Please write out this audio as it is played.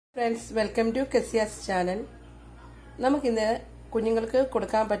Friends, welcome to കെസിയാസ് channel. നമുക്കിന്ന് കുഞ്ഞുങ്ങൾക്ക്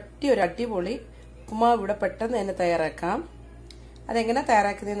കൊടുക്കാൻ പറ്റിയ ഒരു അടിപൊളി ഉപ്പുമാവ് ഇവിടെ പെട്ടെന്ന് തന്നെ തയ്യാറാക്കാം. അതെങ്ങനെ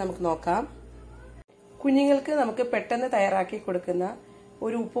തയ്യാറാക്കുന്നതെന്ന് നമുക്ക് നോക്കാം. കുഞ്ഞുങ്ങൾക്ക് നമുക്ക് പെട്ടെന്ന് തയ്യാറാക്കി കൊടുക്കുന്ന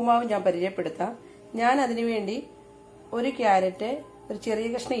ഒരു ഉപ്പുമാവ് ഞാൻ പരിചയപ്പെടുത്താം. ഞാൻ അതിനുവേണ്ടി ഒരു ക്യാരറ്റ്, ഒരു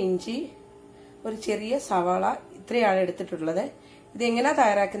ചെറിയ കഷ്ണം ഇഞ്ചി, ഒരു ചെറിയ സവാള, ഇത്രയാണ് എടുത്തിട്ടുള്ളത്. ഇതെങ്ങനെ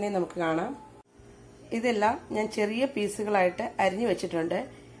തയ്യാറാക്കുന്നതെന്ന് നമുക്ക് കാണാം. ഇതെല്ലാം ഞാൻ ചെറിയ പീസുകളായിട്ട് അരിഞ്ഞു വെച്ചിട്ടുണ്ട്.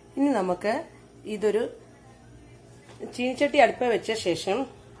 ഇനി നമുക്ക് ഇതൊരു ചീനിച്ചട്ടി അടുപ്പ് വെച്ച ശേഷം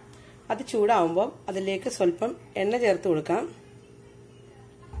അത് ചൂടാവുമ്പോൾ അതിലേക്ക് സ്വല്പം എണ്ണ ചേർത്ത് കൊടുക്കാം.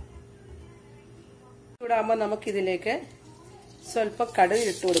 ചൂടാകുമ്പോൾ നമുക്കിതിലേക്ക് സ്വല്പം കടുക്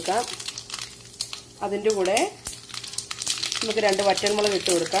ഇട്ട് കൊടുക്കാം. അതിൻ്റെ കൂടെ നമുക്ക് 2 വറ്റൽമുളക്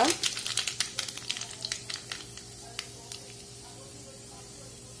ഇട്ട് കൊടുക്കാം.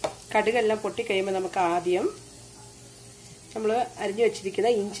 കടുകെല്ലാം പൊട്ടിക്കഴിയുമ്പോൾ നമുക്ക് ആദ്യം നമ്മൾ അരിഞ്ഞു വെച്ചിരിക്കുന്ന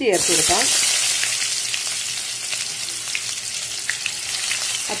ഇഞ്ചി ചേർത്ത് കൊടുക്കാം.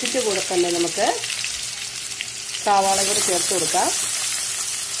 അതിൻ്റെ കൂടെ തന്നെ നമുക്ക് സവാള കൂടെ ചേർത്ത് കൊടുക്കാം.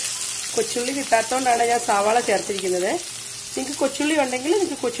 കൊച്ചുള്ളി കിട്ടാത്തതുകൊണ്ടാണ് ഞാൻ സവാള ചേർത്തിരിക്കുന്നത്. നിങ്ങൾക്ക് കൊച്ചുള്ളി ഉണ്ടെങ്കിൽ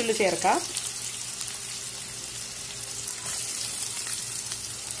നിങ്ങൾക്ക് കൊച്ചുള്ളി ചേർക്കാം.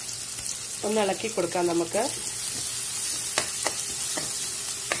 ഒന്ന് ഇളക്കി കൊടുക്കാം നമുക്ക്.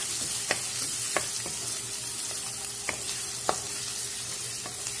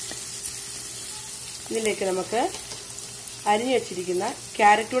 ഇതിലേക്ക് നമുക്ക് അരിഞ്ഞു വെച്ചിരിക്കുന്ന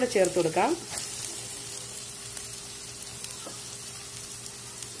ക്യാരറ്റ് കൂടെ ചേർത്ത് കൊടുക്കാം.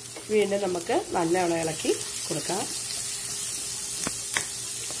 വീണ്ടും നമുക്ക് നല്ലവണ്ണം ഇളക്കി കൊടുക്കാം.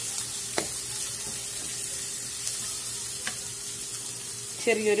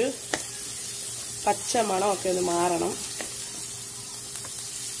 ചെറിയൊരു പച്ച മണമൊക്കെ ഒന്ന് മാറണം.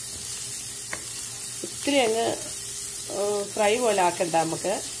 ഒത്തിരി അങ്ങ് ഫ്രൈ പോലെ ആക്കണ്ട,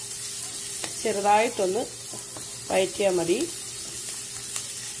 നമുക്ക് ചെറുതായിട്ടൊന്ന് വഴറ്റിയാൽ മതി.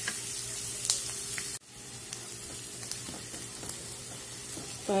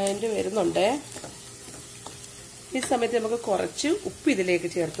 അതിൻ്റെ വരുന്നുണ്ട്. ഈ സമയത്ത് നമുക്ക് കുറച്ച് ഉപ്പ് ഇതിലേക്ക്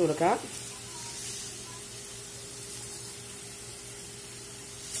ചേർത്ത് കൊടുക്കാം.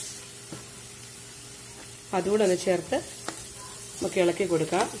 അതുകൂടെ ഒന്ന് ചേർത്ത് നമുക്ക് ഇളക്കി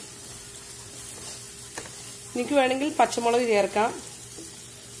കൊടുക്കാം. നിങ്ങൾക്ക് വേണമെങ്കിൽ പച്ചമുളക് ചേർക്കാം,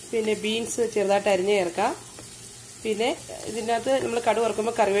 പിന്നെ ബീൻസ് ചെറുതായിട്ട് അരിഞ്ഞ് ചേർക്കാം. പിന്നെ ഇതിനകത്ത് നമ്മൾ കടുക്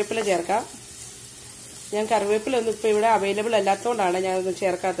വറുക്കുമ്പോൾ കറിവേപ്പില ചേർക്കാം. ഞാൻ കറിവേപ്പില ഒന്നും ഇപ്പോൾ ഇവിടെ അവൈലബിൾ അല്ലാത്തതുകൊണ്ടാണ് ഞാനൊന്നും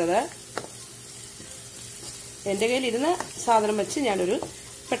ചേർക്കാത്തത്. എൻ്റെ കയ്യിൽ ഇരുന്ന സാധനം വെച്ച് ഞാനൊരു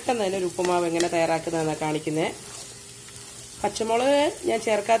പെട്ടെന്ന് തന്നെ ഒരു ഉപ്പുമാവ് എങ്ങനെ തയ്യാറാക്കുന്നതെന്നാണ് കാണിക്കുന്നത്. പച്ചമുളക് ഞാൻ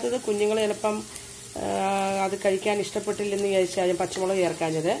ചേർക്കാത്തത് കുഞ്ഞുങ്ങൾ ചിലപ്പം അത് കഴിക്കാൻ ഇഷ്ടപ്പെട്ടില്ലെന്ന് വിചാരിച്ചാൽ ഞാൻ പച്ചമുളക്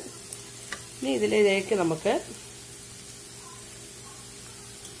ചേർക്കാഞ്ഞത്. ഇനി ഇതിലേക്ക് നമുക്ക്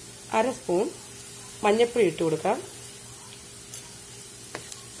 1/2 സ്പൂൺ മഞ്ഞൾപ്പൊടി ഇട്ട് കൊടുക്കാം.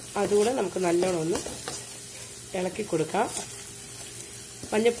 അതുകൂടെ നമുക്ക് നല്ലോണം ഒന്ന് ഇളക്കി കൊടുക്കാം.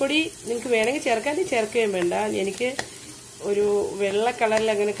 മഞ്ഞൾപ്പൊടി നിങ്ങൾക്ക് വേണമെങ്കിൽ ചേർക്കാൻ ചേർക്കുകയും വേണ്ട. എനിക്ക് ഒരു വെള്ള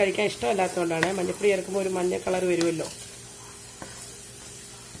കളറിൽ അങ്ങനെ കഴിക്കാൻ ഇഷ്ടമല്ലാത്തതുകൊണ്ടാണ്. മഞ്ഞൾപ്പൊടി ചേർക്കുമ്പോൾ ഒരു മഞ്ഞ കളർ വരുമല്ലോ.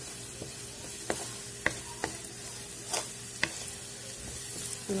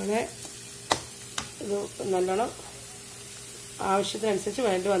 അങ്ങനെ ഇത് നല്ലോണം ആവശ്യത്തിനനുസരിച്ച്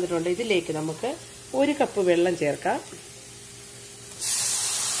വേണ്ടി വന്നിട്ടുണ്ട്. ഇതിലേക്ക് നമുക്ക് 1 കപ്പ് വെള്ളം ചേർക്കാം.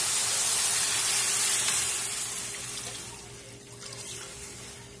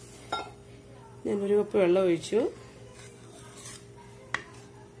 ഞാൻ 1 കപ്പ് വെള്ളം ഒഴിച്ചു.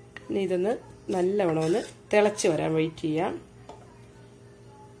 ഇനി ഇതൊന്ന് നല്ലവണ്ണം ഒന്ന് തിളച്ച് വരാൻ വെയിറ്റ് ചെയ്യാം.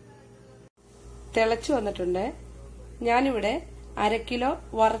 തിളച്ച് വന്നിട്ടുണ്ട്. ഞാനിവിടെ 1/2 കിലോ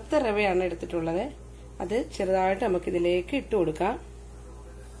വറുത്ത റവയാണ് എടുത്തിട്ടുള്ളത്. അത് ചെറുതായിട്ട് നമുക്ക് ഇതിലേക്ക് ഇട്ട് കൊടുക്കാം.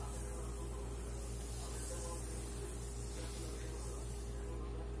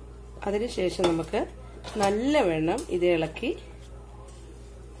 അതിനുശേഷം നമുക്ക് നല്ലവണ്ണം ഇത് ഇളക്കി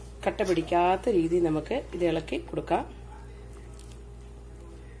കട്ട പിടിക്കാത്ത രീതിയിൽ നമുക്ക് ഇത് ഇളക്കി കൊടുക്കാം.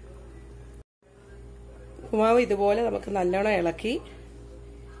 ഉപ്പുമാവ് ഇതുപോലെ നമുക്ക് നല്ലോണം ഇളക്കി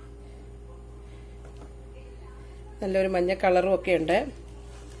നല്ലൊരു മഞ്ഞ കളറും ഒക്കെ ഉണ്ട്.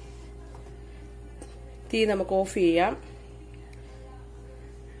 തീ നമുക്ക് ഓഫ് ചെയ്യാം.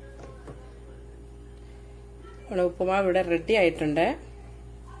 നമ്മുടെ ഉപ്പുമാവ് ഇവിടെ റെഡി ആയിട്ടുണ്ട്.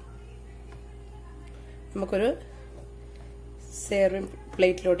 നമുക്കൊരു സെർവിങ്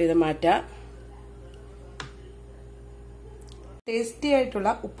പ്ലേറ്റിലോട്ട് ഇത് മാറ്റാം. ടേസ്റ്റി ആയിട്ടുള്ള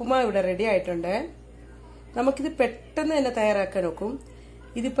ഉപ്പുമാവ് ഇവിടെ റെഡി ആയിട്ടുണ്ട്. നമുക്കിത് പെട്ടെന്ന് തന്നെ തയ്യാറാക്കാൻ നോക്കും.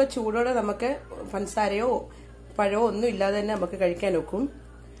 ഇതിപ്പോൾ ചൂടോടെ നമുക്ക് പഞ്ചസാരയോ പഴമോ ഒന്നും ഇല്ലാതെ തന്നെ നമുക്ക് കഴിക്കാൻ നോക്കും.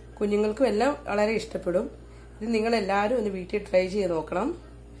 കുഞ്ഞുങ്ങൾക്കും എല്ലാം വളരെ ഇഷ്ടപ്പെടും. ഇത് നിങ്ങളെല്ലാവരും ഒന്ന് വീട്ടിൽ ട്രൈ ചെയ്ത് നോക്കണം.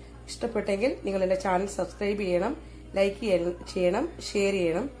 ഇഷ്ടപ്പെട്ടെങ്കിൽ നിങ്ങൾ എൻ്റെ ചാനൽ സബ്സ്ക്രൈബ് ചെയ്യണം, ലൈക്ക് ചെയ്യണം, ഷെയർ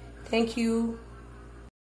ചെയ്യണം. താങ്ക്